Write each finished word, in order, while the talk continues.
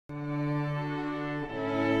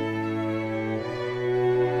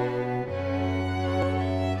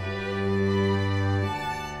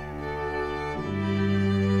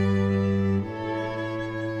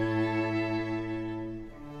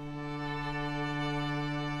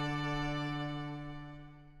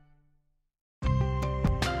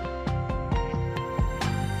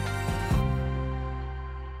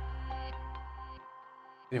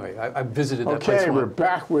anyway, I visited that place. Okay, we're once.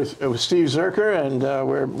 back with Steve Zurcher, and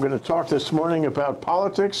we're going to talk this morning about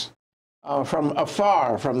politics from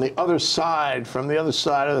afar, from the other side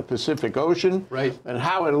of the Pacific Ocean, right? And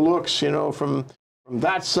how it looks, you know, from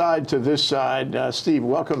that side to this side. Steve,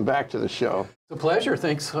 welcome back to the show. It's a pleasure.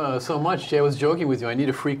 Thanks so much, Jay. I was joking with you. I need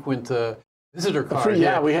a frequent visitor card.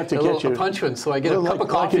 Yeah, we have to get you a punch one, so I get a cup of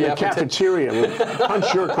coffee like in the cafeteria. We'll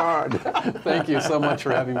punch your card. Thank you so much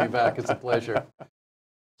for having me back. It's a pleasure.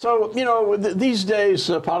 So, you know, these days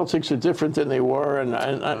politics are different than they were,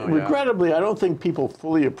 and regrettably, I don't think people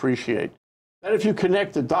fully appreciate that if you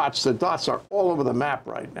connect the dots are all over the map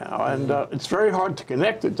right now, and it's very hard to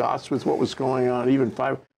connect the dots with what was going on even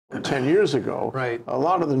 5 or 10 years ago. Right. A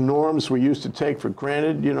lot of the norms we used to take for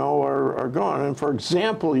granted, you know, are gone. And for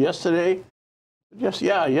example, yesterday,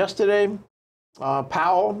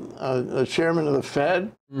 Powell, the chairman of the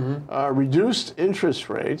Fed, reduced interest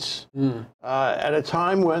rates at a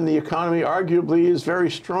time when the economy arguably is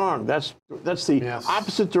very strong. That's the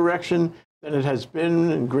opposite direction than it has been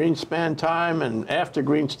in Greenspan time and after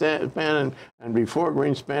Greenspan and before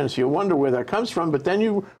Greenspan. So you wonder where that comes from. But then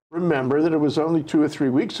you remember that it was only 2 or 3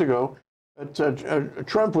 weeks ago that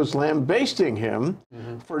Trump was lambasting him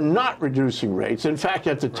for not reducing rates. In fact,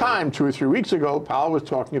 at the time, 2 or 3 weeks ago, Powell was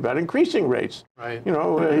talking about increasing rates. Right. You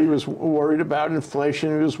know, he was worried about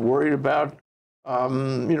inflation. He was worried about,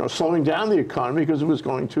 you know, slowing down the economy because it was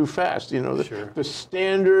going too fast. You know, the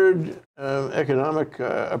standard economic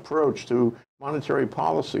approach to monetary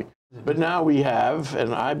policy. But now we have,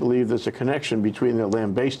 and I believe there's a connection between the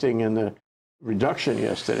lambasting and the reduction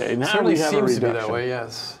yesterday. Now certainly we have seems a reduction. to be that way,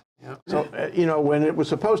 yes. Yep. So, you know, when it was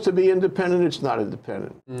supposed to be independent, it's not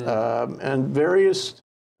independent. And various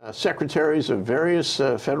secretaries of various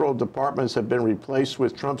federal departments have been replaced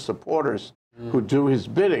with Trump supporters who do his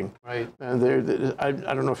bidding. Right. And I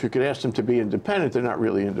don't know if you could ask them to be independent. They're not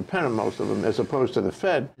really independent, most of them, as opposed to the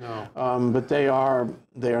Fed. No. But they are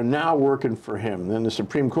now working for him. Then the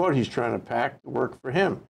Supreme Court he's trying to pack to work for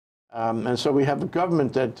him. And so we have a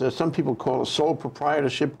government that some people call a sole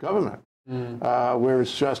proprietorship government. Where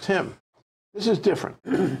it's just him. This is different.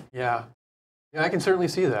 Yeah, I can certainly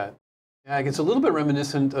see that. Yeah, it's a little bit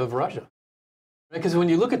reminiscent of Russia, right? Because when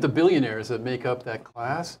you look at the billionaires that make up that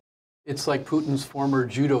class, it's like Putin's former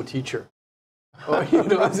judo teacher. Or, you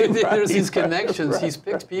know, there's these connections. He's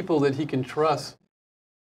picked people that he can trust.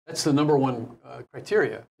 That's the number one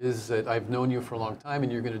criteria, is that I've known you for a long time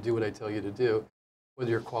and you're going to do what I tell you to do.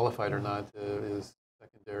 Whether you're qualified or not is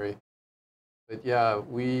secondary. But yeah,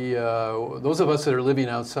 those of us that are living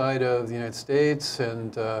outside of the United States,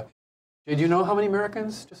 and Jay, do you know how many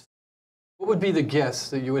Americans? What would be the guess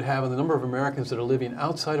that you would have on the number of Americans that are living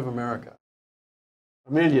outside of America?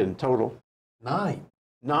 1 million total. 9.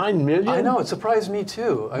 9 million? I know, it surprised me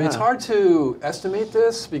too. I mean, it's hard to estimate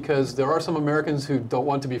this because there are some Americans who don't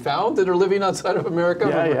want to be found that are living outside of America.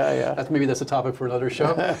 Yeah. Maybe that's a topic for another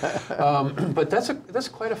show. But that's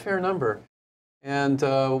quite a fair number. And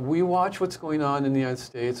we watch what's going on in the United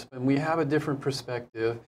States, and we have a different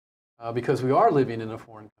perspective because we are living in a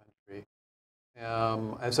foreign country.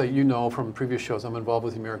 As you know from previous shows, I'm involved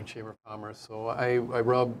with the American Chamber of Commerce, so I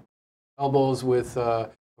rub elbows with a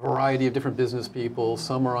variety of different business people.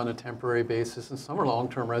 Some are on a temporary basis, and some are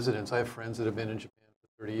long-term residents. I have friends that have been in Japan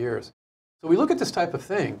for 30 years. So we look at this type of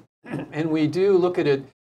thing, and we do look at it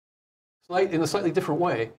in a slightly different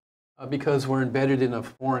way because we're embedded in a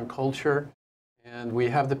foreign culture. And we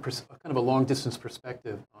have kind of a long-distance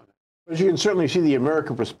perspective on it. But you can certainly see the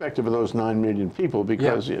American perspective of those 9 million people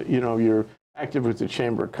because, you know, you're active with the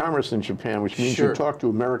Chamber of Commerce in Japan, which means you talk to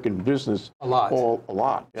American business a lot. A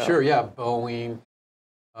lot. Yeah. Sure, yeah. Boeing,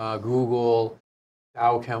 Google,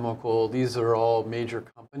 Dow Chemical, these are all major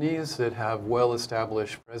companies that have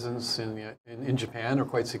well-established presence in Japan, are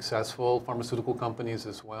quite successful, pharmaceutical companies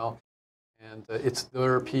as well. And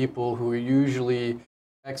there are people who are usually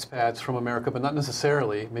expats from America, but not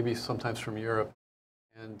necessarily, maybe sometimes from Europe.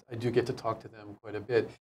 And I do get to talk to them quite a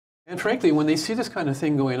bit. And frankly, when they see this kind of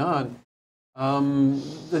thing going on,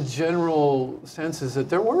 the general sense is that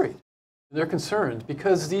they're worried. They're concerned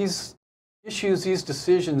because these issues, these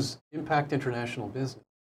decisions impact international business.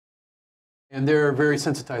 And they're very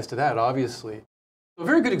sensitized to that, obviously. So a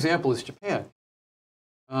very good example is Japan.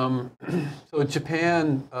 So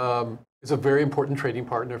Japan is a very important trading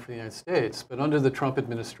partner for the United States. But under the Trump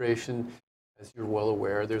administration, as you're well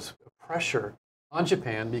aware, there's pressure on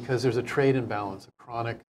Japan because there's a trade imbalance, a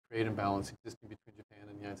chronic trade imbalance existing between Japan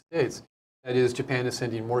and the United States. That is, Japan is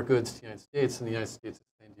sending more goods to the United States than the United States is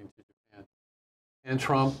sending to Japan. And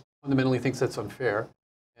Trump fundamentally thinks that's unfair,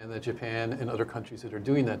 and that Japan and other countries that are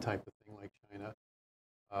doing that type of thing, like China,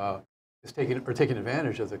 is taking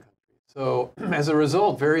advantage of the country. So as a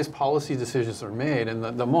result, various policy decisions are made, and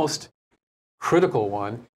the most critical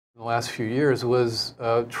one in the last few years was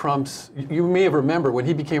Trump's. You may have remembered when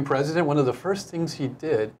he became president, one of the first things he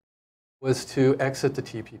did was to exit the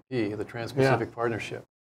TPP, the Trans-Pacific Partnership.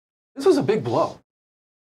 This was a big blow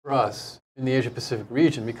for us in the Asia-Pacific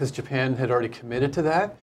region because Japan had already committed to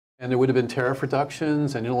that, and there would have been tariff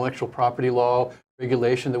reductions and intellectual property law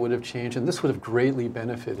regulation that would have changed, and this would have greatly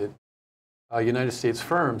benefited United States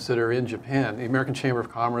firms that are in Japan. The American Chamber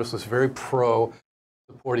of Commerce was very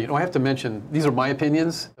pro-supporting. I have to mention, these are my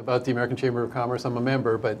opinions about the American Chamber of Commerce. I'm a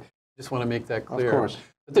member, but I just want to make that clear. Of course.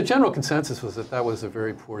 But the general consensus was that that was a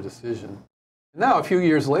very poor decision. Now, a few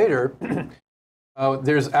years later,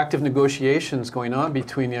 there's active negotiations going on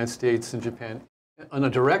between the United States and Japan on a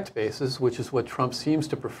direct basis, which is what Trump seems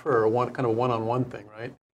to prefer, kind of one-on-one thing,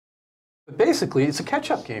 right? But basically, it's a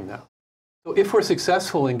catch-up game now. So if we're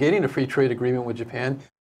successful in getting a free trade agreement with Japan,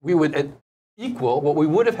 we would equal what we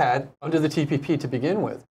would have had under the TPP to begin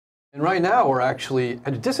with. And right now, we're actually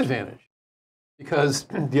at a disadvantage because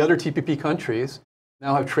the other TPP countries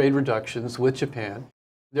now have trade reductions with Japan.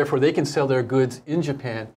 Therefore, they can sell their goods in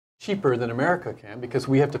Japan cheaper than America can because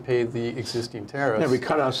we have to pay the existing tariffs. Yeah, we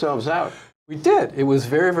cut ourselves out. We did. It was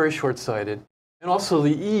very, very short-sighted. And also, the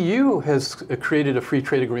EU has created a free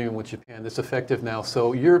trade agreement with Japan that's effective now.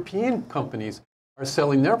 So European companies are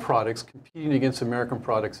selling their products, competing against American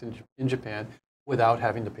products in Japan without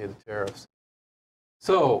having to pay the tariffs.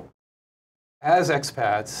 So as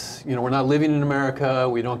expats, we're not living in America.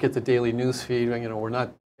 We don't get the daily news feed. We're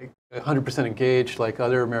not 100% engaged like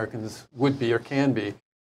other Americans would be or can be.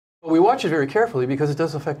 But we watch it very carefully because it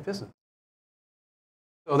does affect business.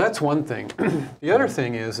 So that's one thing. The other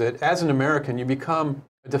thing is that as an American, you become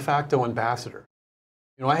a de facto ambassador.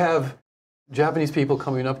 I have Japanese people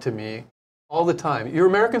coming up to me all the time. You're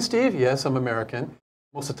American, Steve? Yes, I'm American.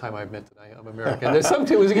 Most of the time I admit that I'm American. There's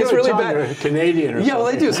sometimes it gets really bad. You're Canadian or something. Yeah, well,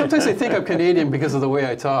 they do. Sometimes they think I'm Canadian because of the way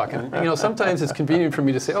I talk. And sometimes it's convenient for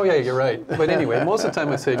me to say, oh, yeah, you're right. But anyway, most of the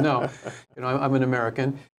time I say, no, I'm an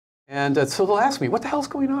American. And so they'll ask me, what the hell's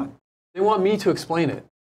going on? They want me to explain it.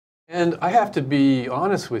 And I have to be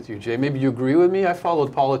honest with you, Jay. Maybe you agree with me. I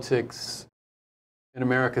followed politics in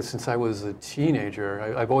America since I was a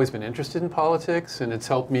teenager. I've always been interested in politics, and it's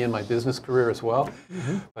helped me in my business career as well.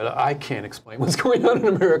 But I can't explain what's going on in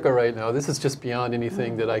America right now. This is just beyond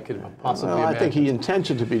anything that I could possibly imagine. I think he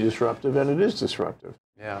intended to be disruptive, and it is disruptive.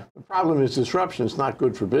 Yeah. The problem is disruption is not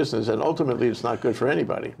good for business, and ultimately it's not good for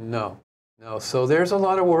anybody. No. So there's a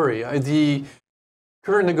lot of worry. The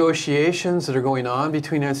current negotiations that are going on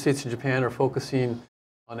between the United States and Japan are focusing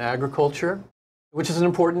on agriculture, which is an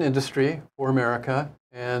important industry for America,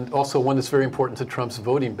 and also one that's very important to Trump's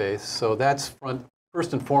voting base. So that's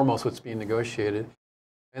first and foremost what's being negotiated.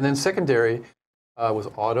 And then secondary was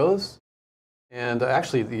autos. And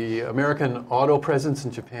actually, the American auto presence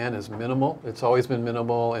in Japan is minimal. It's always been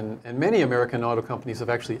minimal. And many American auto companies have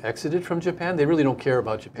actually exited from Japan. They really don't care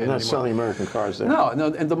about Japan anymore. They're not selling American cars there. No,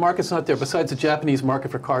 and the market's not there. Besides, the Japanese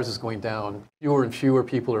market for cars is going down. Fewer and fewer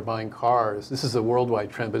people are buying cars. This is a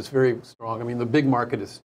worldwide trend, but it's very strong. I mean, the big market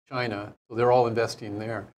is China, so they're all investing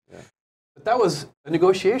there. Yeah. But that was a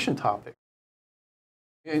negotiation topic.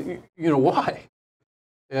 Why?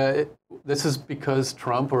 This is because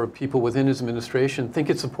Trump or people within his administration think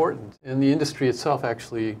it's important. And the industry itself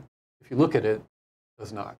actually, if you look at it,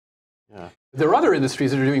 does not. Yeah. There are other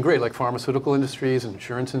industries that are doing great, like pharmaceutical industries and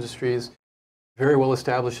insurance industries, very well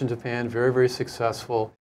established in Japan, very, very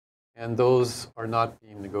successful. And those are not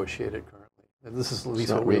being negotiated currently. And this is at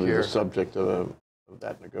least what we hear. It's not really the subject of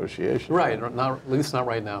that negotiation. Right, at least not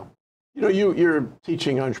right now. You're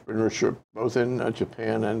teaching entrepreneurship both in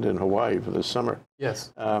Japan and in Hawaii for the summer.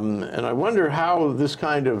 Yes. And I wonder how this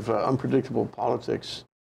kind of unpredictable politics,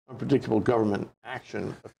 unpredictable government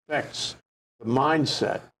action affects the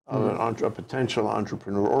mindset of a potential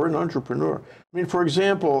entrepreneur or an entrepreneur. I mean, for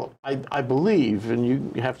example, I believe, and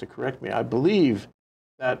you have to correct me, I believe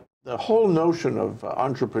that the whole notion of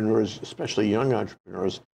entrepreneurs, especially young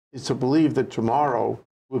entrepreneurs, is to believe that tomorrow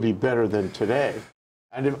will be better than today.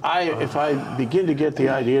 And if I begin to get the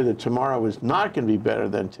idea that tomorrow is not going to be better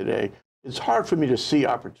than today, it's hard for me to see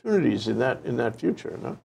opportunities in that future.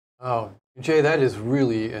 No? Oh, Jay, that is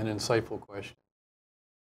really an insightful question.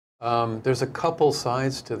 There's a couple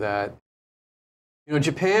sides to that.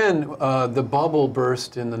 Japan, the bubble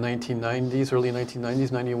burst in the 1990s, early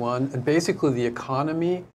 1990s, 91, and basically the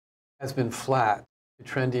economy has been flat,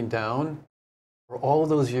 trending down for all of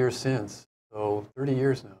those years since. So 30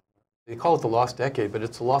 years now. They call it the lost decade, but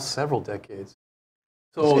it's lost several decades.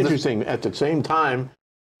 So it's interesting. At the same time,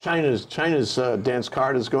 China's dance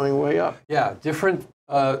card is going way up. Yeah, different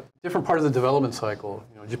part of the development cycle.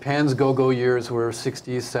 You know, Japan's go-go years were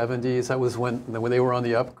 60s, 70s. That was when they were on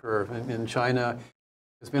the up curve. And China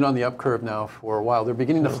has been on the up curve now for a while. They're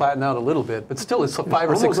beginning to flatten out a little bit, but still it's 5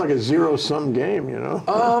 or 6. Almost like a zero-sum game, you know?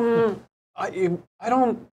 I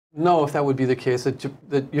don't know if that would be the case,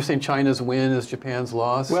 that you're saying China's win is Japan's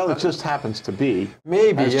loss. Well, it just happens to be.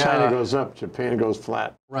 Maybe, As yeah. China goes up, Japan goes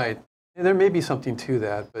flat. Right. And there may be something to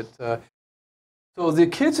that. But so the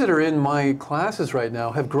kids that are in my classes right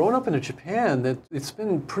now have grown up in a Japan that it's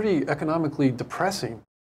been pretty economically depressing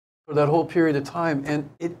for that whole period of time, and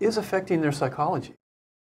it is affecting their psychology.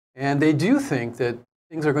 And they do think that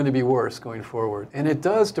things are going to be worse going forward. And it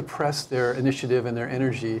does depress their initiative and their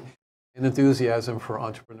energy and enthusiasm for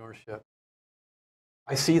entrepreneurship.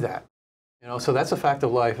 I see that. You know, so that's a fact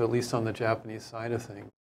of life, at least on the Japanese side of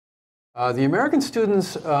things. The American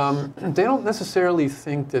students, they don't necessarily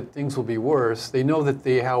think that things will be worse. They know that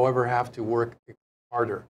they, however, have to work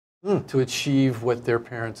harder to achieve what their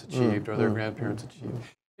parents achieved or their grandparents achieved.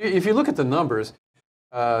 If you look at the numbers,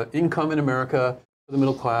 income in America for the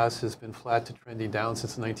middle class has been flat to trending down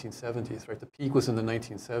since the 1970s, right? The peak was in the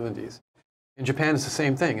 1970s. In Japan, it's the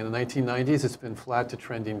same thing. In the 1990s, it's been flat to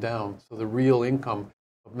trending down. So the real income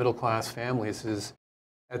of middle-class families is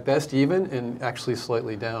at best even and actually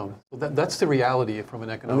slightly down. So that's the reality from an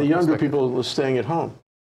economic perspective. And the younger people are staying at home.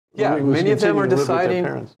 Yeah, many of them are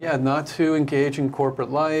deciding not to engage in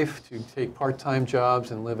corporate life, to take part-time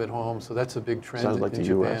jobs and live at home. So that's a big trend in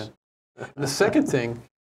Japan. And the second thing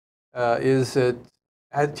is that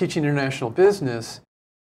teaching international business,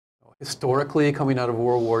 historically, coming out of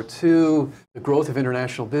World War II, the growth of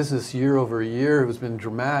international business year over year has been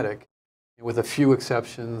dramatic, with a few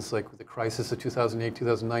exceptions, like with the crisis of 2008,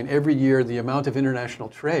 2009. Every year, the amount of international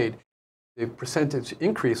trade, the percentage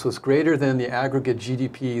increase was greater than the aggregate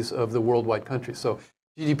GDPs of the worldwide countries. So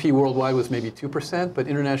GDP worldwide was maybe 2%, but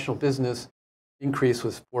international business increase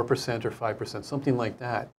was 4% or 5%, something like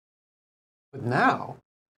that. But now,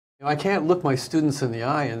 you know, I can't look my students in the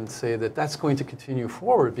eye and say that that's going to continue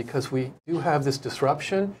forward, because we do have this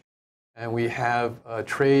disruption and we have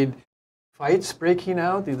trade fights breaking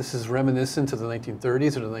out. This is reminiscent of the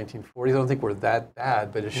 1930s or the 1940s. I don't think we're that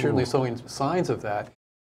bad, but it's certainly showing signs of that.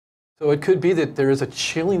 So it could be that there is a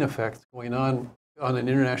chilling effect going on an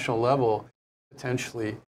international level,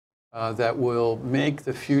 potentially, that will make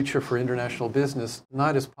the future for international business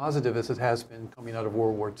not as positive as it has been coming out of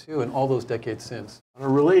World War II and all those decades since. On a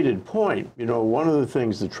related point, you know, one of the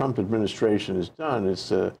things the Trump administration has done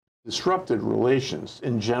is disrupted relations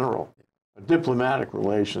in general, diplomatic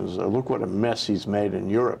relations. Look what a mess he's made in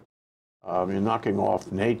Europe. You're knocking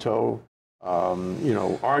off NATO, you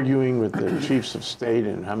know, arguing with the chiefs of state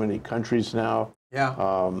in how many countries now.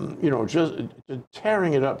 Yeah. You know, just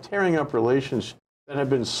tearing up relations that have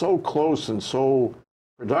been so close and so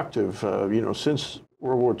productive, you know, since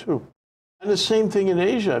World War II. And the same thing in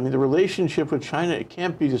Asia. I mean, the relationship with China, it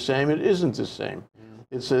can't be the same. It isn't the same.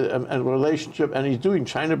 It's a relationship, and he's doing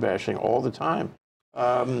China bashing all the time.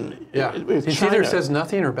 Yeah, he either says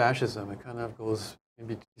nothing or bashes them. It kind of goes,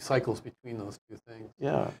 cycles between those two things.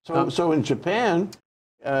 Yeah. So in Japan,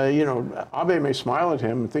 you know, Abe may smile at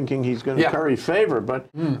him thinking he's going to curry favor, but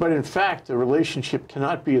in fact, the relationship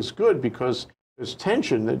cannot be as good because there's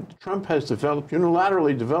tension that Trump has developed,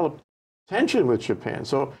 unilaterally developed tension with Japan.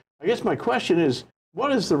 So I guess my question is,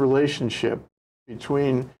 what is the relationship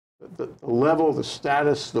between the level, the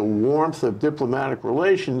status, the warmth of diplomatic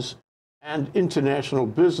relations and international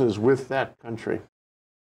business with that country?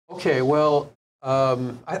 Okay, well,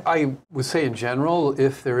 I would say in general,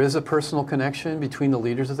 if there is a personal connection between the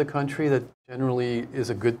leaders of the country, that generally is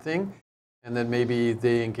a good thing, and then maybe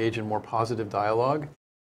they engage in more positive dialogue.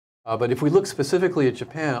 But if we look specifically at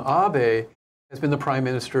Japan, Abe has been the prime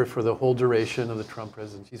minister for the whole duration of the Trump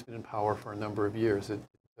presidency. He's been in power for a number of years. It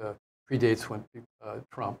predates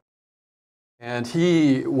Trump. And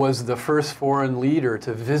he was the first foreign leader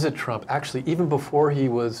to visit Trump, actually, even before he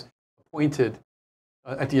was appointed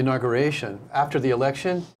at the inauguration. After the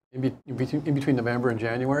election, in between November and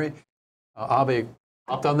January, Abe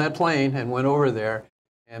hopped on that plane and went over there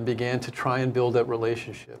and began to try and build that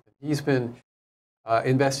relationship. He's been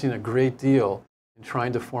investing a great deal in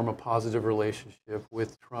trying to form a positive relationship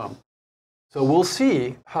with Trump. So we'll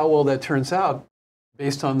see how well that turns out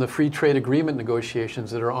based on the free trade agreement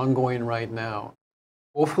negotiations that are ongoing right now.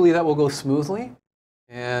 Hopefully that will go smoothly,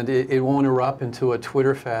 and it won't erupt into a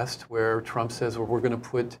Twitter fest where Trump says, well, we're going to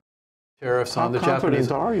put tariffs on the Japanese.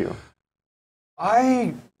 How confident are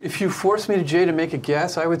you? If you force me, Jay, to make a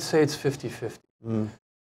guess, I would say it's 50-50.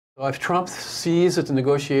 So if Trump sees that the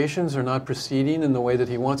negotiations are not proceeding in the way that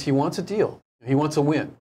he wants a deal. He wants a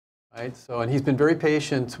win, right? So, and he's been very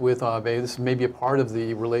patient with Abe. This may be a part of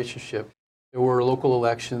the relationship. There were local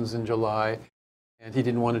elections in July, and he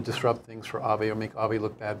didn't want to disrupt things for Abe or make Abe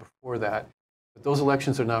look bad before that. But those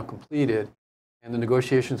elections are now completed, and the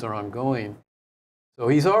negotiations are ongoing. So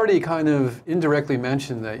he's already kind of indirectly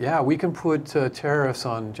mentioned that, yeah, we can put tariffs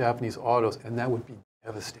on Japanese autos, and that would be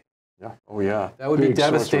devastating. Yeah. Oh, yeah. That would be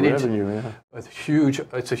devastating. Revenue, yeah.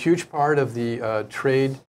 It's a huge part of the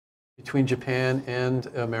trade between Japan and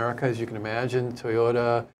America, as you can imagine.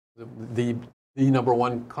 Toyota, the number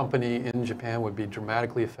one company in Japan, would be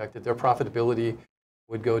dramatically affected. Their profitability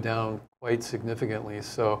would go down quite significantly.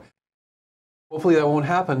 So hopefully that won't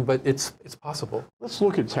happen, but it's possible. Let's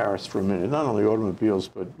look at tariffs for a minute. Not only automobiles,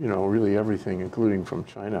 but really everything, including from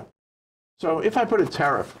China. So if I put a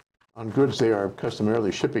tariff on goods they are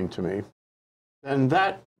customarily shipping to me, then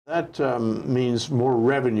that means more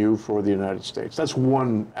revenue for the United States. That's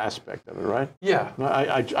one aspect of it, right? Yeah.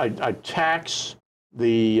 I tax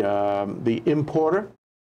the importer.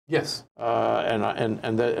 Yes.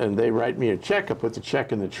 And they write me a check. I put the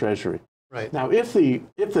check in the Treasury. Right. Now, if the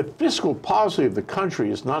fiscal policy of the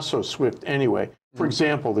country is not so swift anyway, for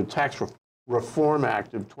example, the Tax Reform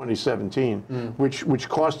Act of 2017, which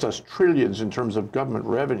cost us trillions in terms of government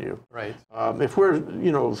revenue. Right. If we're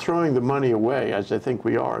throwing the money away, as I think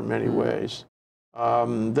we are in many ways,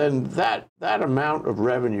 then that amount of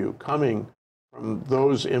revenue coming from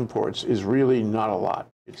those imports is really not a lot.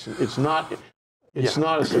 It's not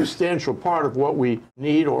a substantial part of what we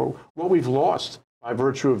need or what we've lost by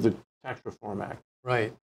virtue of the Tax Reform Act.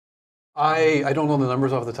 Right. I don't know the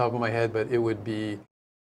numbers off the top of my head, but it would be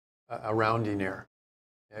a rounding error.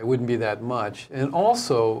 It wouldn't be that much. And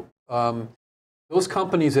also, those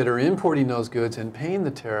companies that are importing those goods and paying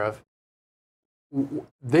the tariff,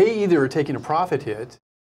 they either are taking a profit hit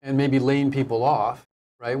and maybe laying people off,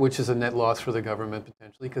 right, which is a net loss for the government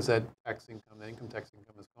potentially because that income tax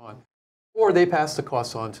income is gone, or they pass the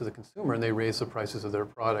costs on to the consumer and they raise the prices of their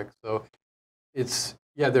product. So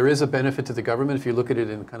there is a benefit to the government if you look at it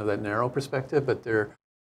in kind of that narrow perspective, but there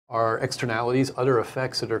are externalities, other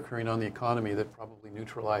effects that are occurring on the economy that probably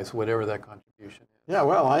neutralize whatever that contribution is. Yeah,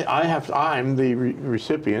 well, I'm the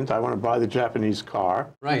recipient. I want to buy the Japanese car.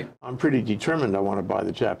 Right. I'm pretty determined I want to buy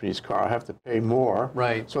the Japanese car. I have to pay more.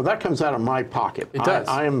 Right. So that comes out of my pocket. It does.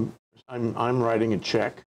 I'm writing a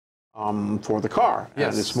check for the car,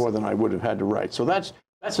 yes. And it's more than I would have had to write. So that's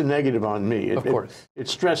a negative on me. Of course. It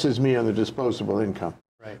stresses me on the disposable income.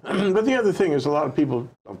 Right. But the other thing is a lot of people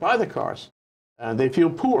don't buy the cars. And they feel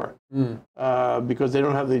poor because they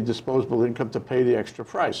don't have the disposable income to pay the extra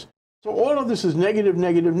price. So all of this is negative,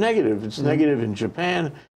 negative, negative. It's negative in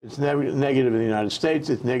Japan. It's negative in the United States.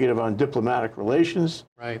 It's negative on diplomatic relations.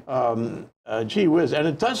 Right. Gee whiz. And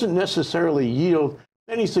it doesn't necessarily yield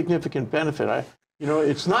any significant benefit.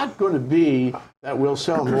 It's not going to be that we'll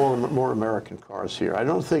sell more American cars here. I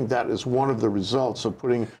don't think that is one of the results of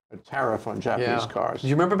putting a tariff on Japanese cars. Do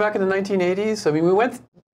you remember back in the 1980s? I mean,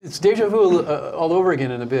 it's deja vu all over again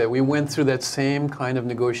in a bit. We went through that same kind of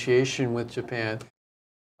negotiation with Japan.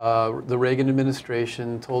 The Reagan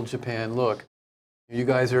administration told Japan, look, you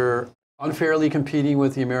guys are unfairly competing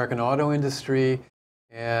with the American auto industry,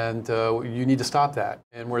 and you need to stop that.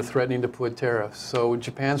 And we're threatening to put tariffs. So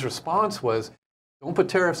Japan's response was, don't put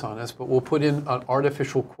tariffs on us, but we'll put in an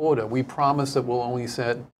artificial quota. We promise that we'll only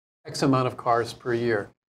send X amount of cars per year.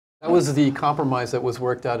 That was the compromise that was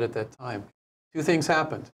worked out at that time. Two things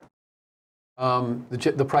happened.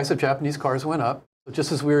 The price of Japanese cars went up,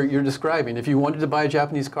 just as you're describing. If you wanted to buy a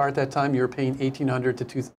Japanese car at that time, you were paying $1,800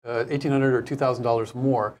 or $2,000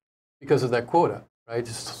 more because of that quota, right?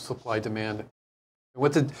 Just supply demand.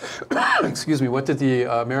 What did the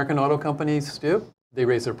American auto companies do? They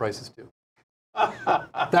raised their prices too.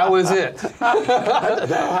 That was it.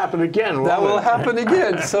 That'll happen again. That will happen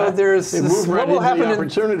again. So there's this what will happen in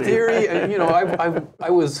theory. And, I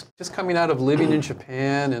was just coming out of living in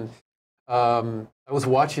Japan, and I was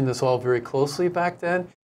watching this all very closely back then,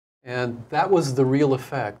 and that was the real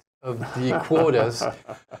effect of the quotas.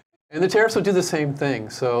 And the tariffs will do the same thing.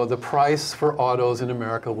 So the price for autos in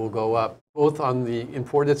America will go up, both on the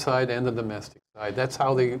imported side and the domestic side. That's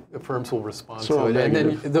how the firms will respond to it.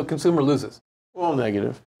 Negative. And then the consumer loses. All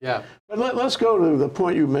negative. Yeah. But let's go to the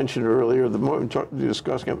point you mentioned earlier, the point we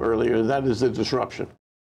discussed earlier, that is the disruption.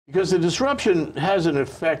 Because the disruption has an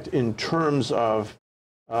effect in terms of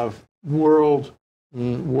world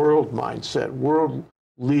mindset, world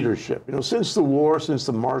leadership. Since the war, since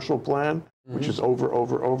the Marshall Plan, which is over,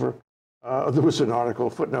 there was an article,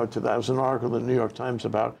 footnote to that, was an article in the New York Times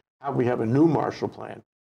about how we have a new Marshall Plan.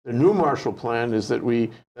 The new Marshall Plan is that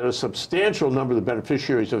that a substantial number of the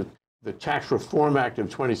beneficiaries of the Tax Reform Act of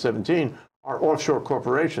 2017 are offshore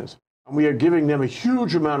corporations. And we are giving them a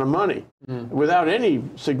huge amount of money without any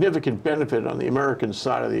significant benefit on the American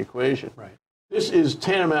side of the equation. Right. This is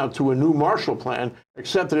tantamount to a new Marshall Plan,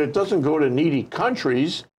 except that it doesn't go to needy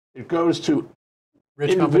countries. It goes to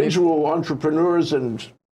Rich individual entrepreneurs and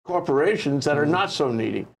corporations that are not so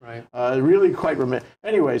needy. Right. Really quite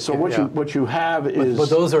anyway. So what you have is. But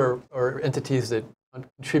those are entities that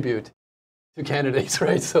contribute to candidates,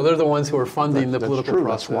 right? So they're the ones who are funding the political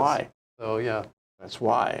process. That's why. So yeah. That's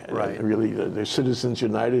why. Right. Really, the Citizens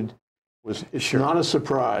United it's not a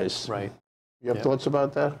surprise. Right. You have thoughts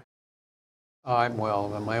about that? Well,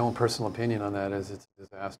 my own personal opinion on that is it's a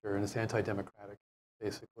disaster and it's anti-democratic,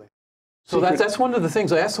 basically. So that's one of the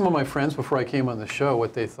things. I asked some of my friends before I came on the show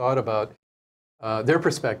what they thought about their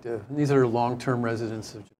perspective. And these are long-term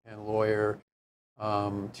residents of Japan, lawyer,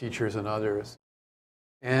 teachers, and others.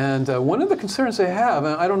 And one of the concerns they have,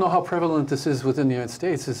 and I don't know how prevalent this is within the United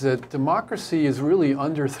States, is that democracy is really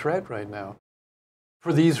under threat right now.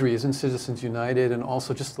 For these reasons, Citizens United, and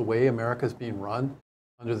also just the way America is being run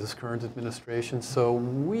under this current administration. So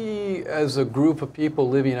we, as a group of people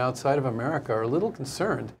living outside of America, are a little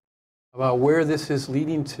concerned about where this is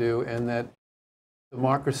leading to, and that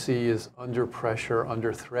democracy is under pressure,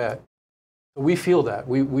 under threat. So we feel that.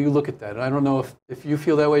 We look at that. And I don't know if you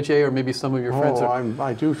feel that way, Jay, or maybe some of your friends are.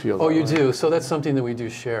 I do feel that way. Oh, you way. do? So that's something that we do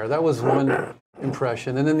share. That was one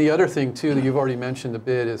impression. And then the other thing, too, that you've already mentioned a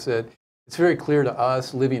bit is that it's very clear to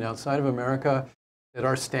us living outside of America that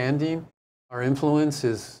our standing, our influence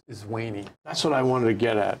is waning. That's what I wanted to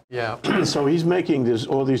get at. Yeah. So he's making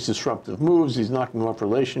all these disruptive moves. He's knocking off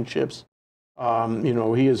relationships.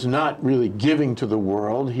 He is not really giving to the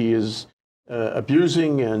world. He is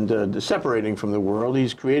abusing and separating from the world.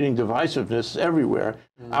 He's creating divisiveness everywhere,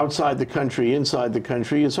 outside the country, inside the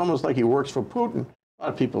country. It's almost like he works for Putin. A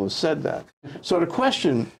lot of people have said that. So the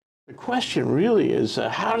question really is,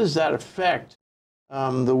 how does that affect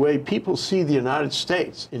the way people see the United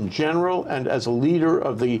States in general and as a leader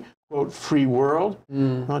of the, quote, free world?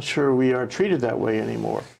 I'm not sure we are treated that way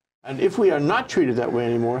anymore. And if we are not treated that way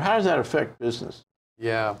anymore, how does that affect business?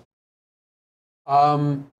 Yeah.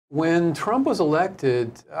 When Trump was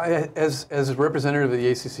elected, as a representative of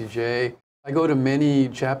the ACCJ, I go to many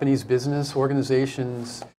Japanese business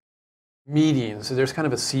organizations meetings. There's kind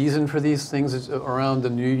of a season for these things around the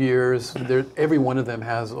New Year's. Every one of them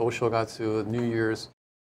has Oshogatsu, a New Year's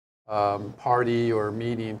party or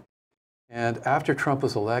meeting. And after Trump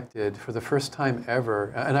was elected, for the first time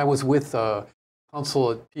ever, and I was with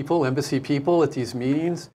consulate people, embassy people at these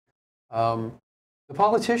meetings, the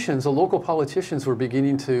local politicians were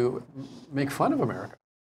beginning to make fun of America.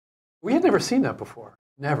 We had never seen that before,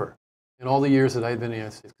 never, in all the years that I had been in the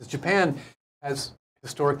United States. Because Japan has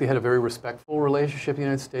historically had a very respectful relationship with the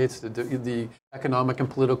United States, the economic and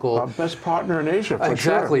political. Our best partner in Asia, for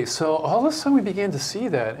exactly. Sure. So all of a sudden we began to see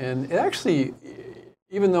that. And it actually,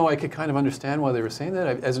 even though I could kind of understand why they were saying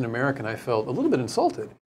that, as an American, I felt a little bit insulted.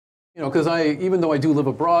 Because even though I do live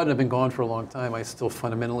abroad and I've been gone for a long time, I still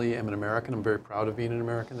fundamentally am an American. I'm very proud of being an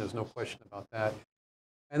American. There's no question about that.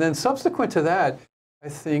 And then subsequent to that, I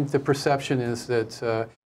think the perception is that,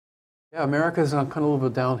 America is on kind of a little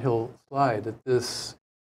bit downhill slide, that this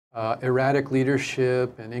erratic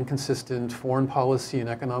leadership and inconsistent foreign policy and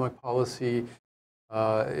economic policy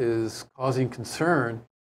is causing concern.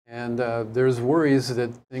 And there's worries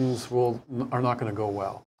that things are not going to go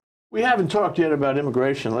well. We haven't talked yet about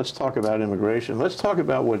immigration. Let's talk about immigration. Let's talk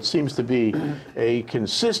about what seems to be a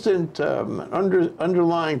consistent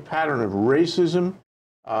underlying pattern of racism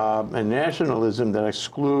and nationalism that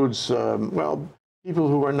excludes, people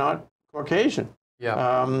who are not Caucasian. Yeah.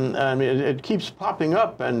 I mean, it keeps popping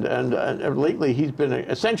up, and lately he's been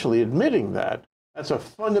essentially admitting that. That's a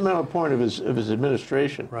fundamental point of his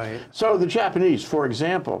administration. Right. So the Japanese, for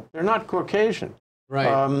example, they're not Caucasian. Right.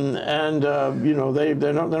 They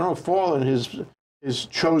don't fall in his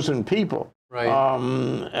chosen people. Right.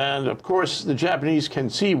 And of course, the Japanese can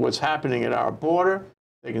see what's happening at our border.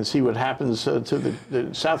 They can see what happens to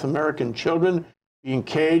the South American children being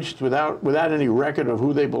caged without any record of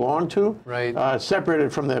who they belong to. Right.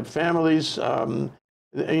 Separated from their families.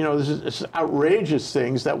 This is outrageous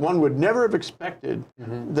things that one would never have expected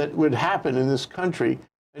that would happen in this country.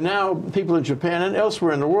 And now people in Japan and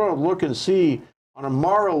elsewhere in the world look and see on a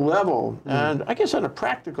moral level, and I guess on a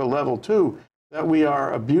practical level too, that we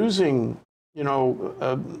are abusing,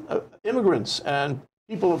 immigrants and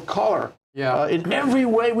people of color in every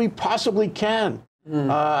way we possibly can.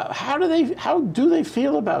 How do they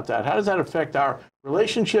feel about that? How does that affect our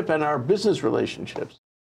relationship and our business relationships?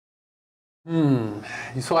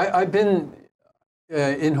 So I've been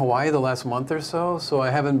in Hawaii the last month or so, so I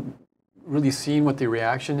haven't really seen what the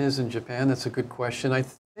reaction is in Japan. That's a good question. I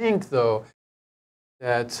think, though,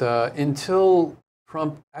 that until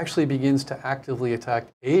Trump actually begins to actively attack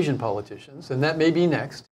Asian politicians, and that may be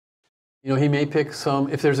next, he may pick some,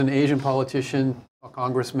 if there's an Asian politician, a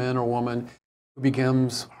congressman or woman, who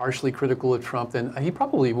becomes harshly critical of Trump, then he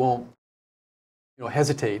probably won't,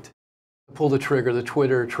 hesitate to pull the trigger, the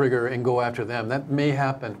Twitter trigger, and go after them. That may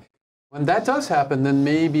happen. When that does happen, then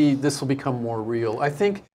maybe this will become more real. I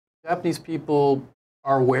think Japanese people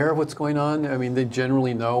are aware of what's going on. I mean, they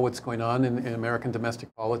generally know what's going on in American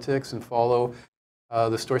domestic politics and follow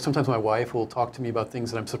the story. Sometimes my wife will talk to me about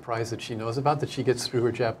things that I'm surprised that she knows about, that she gets through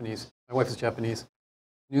her Japanese, my wife is Japanese,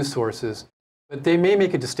 news sources. But they may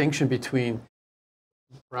make a distinction between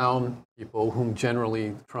brown people, whom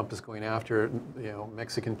generally Trump is going after,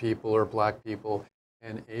 Mexican people or black people,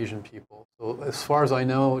 and Asian people. So as far as I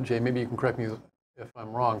know, Jay, maybe you can correct me if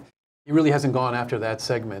I'm wrong, he really hasn't gone after that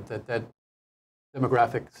segment, that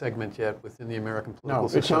demographic segment yet within the American political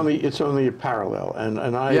system. It's only a parallel,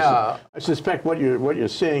 and I suspect what you're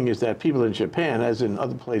saying is that people in Japan, as in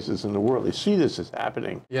other places in the world, they see this as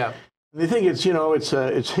happening. Yeah. They think it's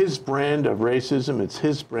it's his brand of racism, it's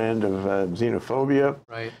his brand of xenophobia,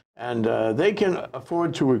 right? And they can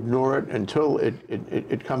afford to ignore it until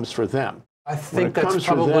it comes for them. I think that's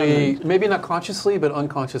probably, maybe not consciously, but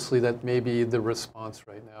unconsciously, that may be the response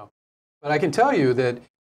right now. But I can tell you that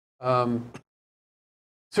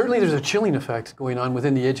certainly there's a chilling effect going on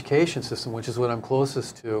within the education system, which is what I'm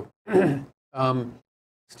closest to.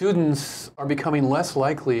 Students are becoming less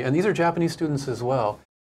likely, and these are Japanese students as well,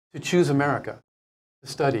 to choose America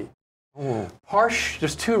to study.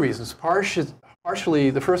 There's two reasons. Partially,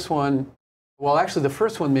 the first one, well, actually, the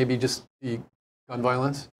first one may be just the gun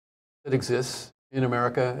violence that exists in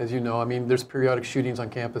America, as you know. I mean, there's periodic shootings on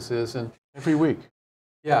campuses, and every week.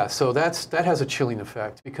 Yeah, so that has a chilling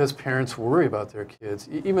effect because parents worry about their kids,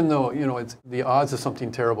 even though the odds of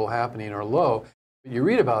something terrible happening are low. But you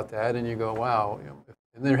read about that and you go, wow.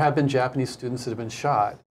 And there have been Japanese students that have been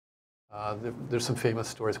shot. There's some famous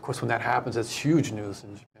stories. Of course, when that happens, that's huge news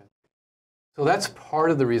in Japan. So that's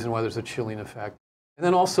part of the reason why there's a chilling effect. And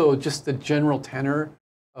then also just the general tenor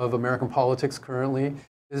of American politics currently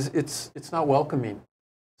is it's not welcoming.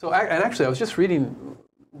 So, and actually, I was just reading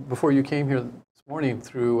before you came here this morning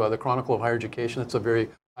through the Chronicle of Higher Education. It's a very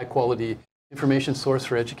high-quality information source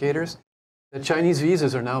for educators. That Chinese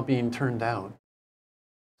visas are now being turned down.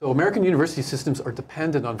 So American university systems are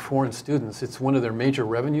dependent on foreign students. It's one of their major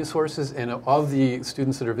revenue sources. And of the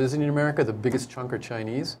students that are visiting America, the biggest chunk are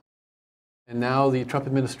Chinese. And now the Trump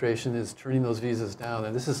administration is turning those visas down.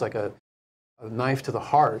 And this is like a knife to the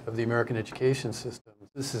heart of the American education system.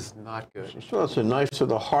 This is not good. So it's a knife to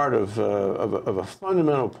the heart of a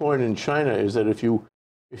fundamental point in China is that if you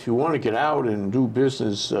want to get out and do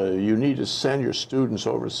business, you need to send your students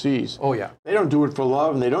overseas. Oh, yeah. They don't do it for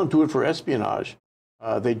love, and they don't do it for espionage.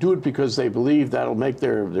 They do it because they believe that'll make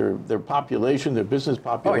their population, their business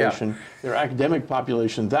population, their academic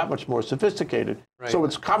population that much more sophisticated. Right. So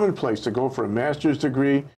it's commonplace to go for a master's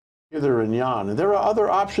degree hither and yon. And there are other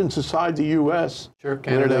options aside the U.S. Sure,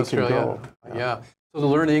 Canada, Australia. Yeah. So to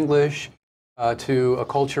learn English, to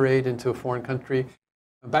acculturate into a foreign country.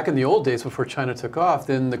 Back in the old days, before China took off,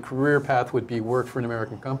 then the career path would be work for an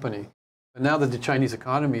American company. But now that the Chinese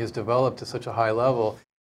economy has developed to such a high level,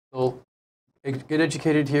 they'll get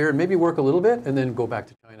educated here and maybe work a little bit and then go back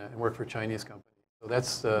to China and work for a Chinese company. So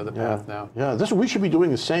that's the path now. Yeah, we should be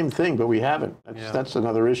doing the same thing, but we haven't. That's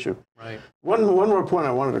another issue. Right. One more point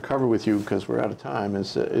I wanted to cover with you, because we're out of time,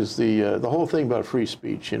 is the whole thing about free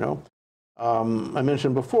speech. I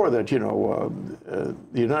mentioned before that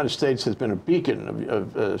the United States has been a beacon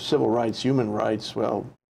of civil rights, human rights. Well,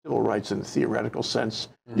 civil rights in a theoretical sense,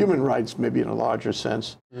 human rights maybe in a larger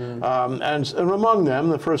sense, and among them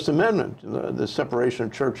the First Amendment, the separation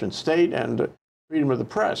of church and state, and freedom of the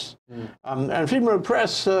press. And freedom of the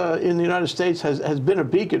press in the United States has been a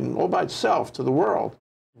beacon all by itself to the world.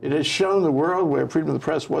 It has shown the world, where freedom of the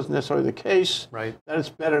press wasn't necessarily the case, that it's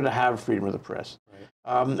better to have freedom of the press.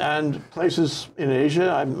 And places in Asia,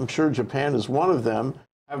 I'm sure Japan is one of them,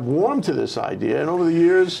 have warmed to this idea. And over the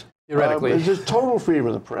years, there's just total freedom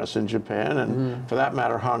of the press in Japan, and for that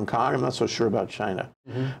matter, Hong Kong. I'm not so sure about China.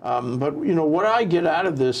 But what I get out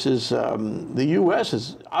of this is the U.S.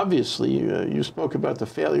 is obviously, you spoke about the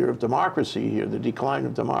failure of democracy here, the decline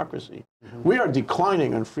of democracy. We are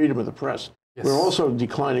declining on freedom of the press. We're also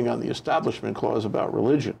declining on the Establishment Clause about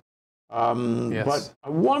religion. But I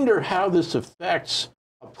wonder how this affects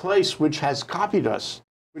a place which has copied us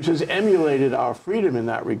which has emulated our freedom in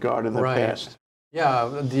that regard in the past.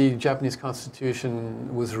 Yeah, the Japanese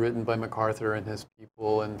Constitution was written by MacArthur and his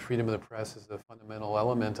people, and freedom of the press is a fundamental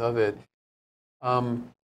element of it.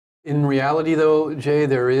 In reality, though, Jay,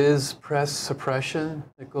 there is press suppression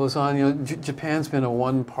that goes on. You know, Japan's been a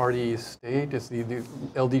one-party state. The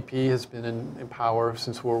LDP has been in power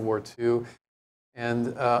since World War II.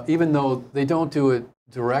 And even though they don't do it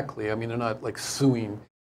directly, I mean, they're not like suing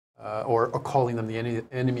or calling them the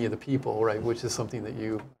enemy of the people, right, which is something that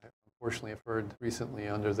you unfortunately have heard recently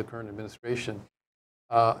under the current administration.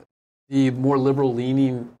 The more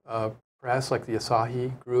liberal-leaning press, like the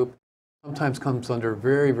Asahi Group, sometimes comes under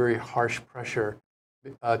very, very harsh pressure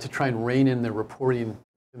to try and rein in their reporting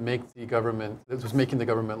to make the government, that was making the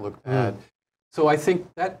government look bad. So I think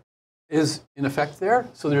that is in effect there.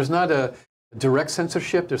 So there's not a direct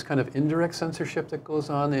censorship, there's kind of indirect censorship that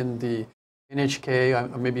goes on in the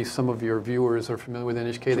NHK. Maybe some of your viewers are familiar with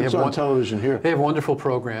NHK. They have on television here. They have wonderful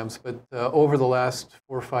programs, but over the last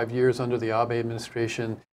 4 or 5 years under the Abe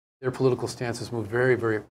administration, their political stance has moved very,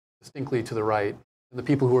 very distinctly to the right. And the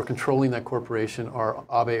people who are controlling that corporation are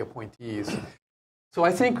Abe appointees. So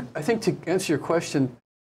I think to answer your question,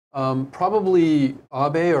 probably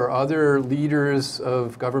Abe or other leaders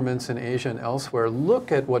of governments in Asia and elsewhere look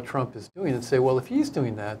at what Trump is doing and say, well, if he's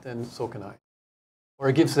doing that, then so can I. Or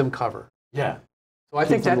it gives them cover. Yeah. So I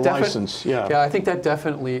think that I think that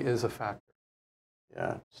definitely is a factor.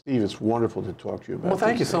 Yeah, Steve, it's wonderful to talk to you about. Well,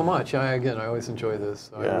 thank you so much. Again, I always enjoy this.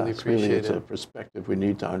 So I really appreciate it. It's a perspective we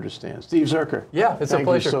need to understand. Steve Zurcher. Yeah, it's a pleasure.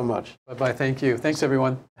 Thank you so much. Bye-bye. Thank you. Thanks,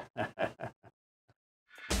 everyone.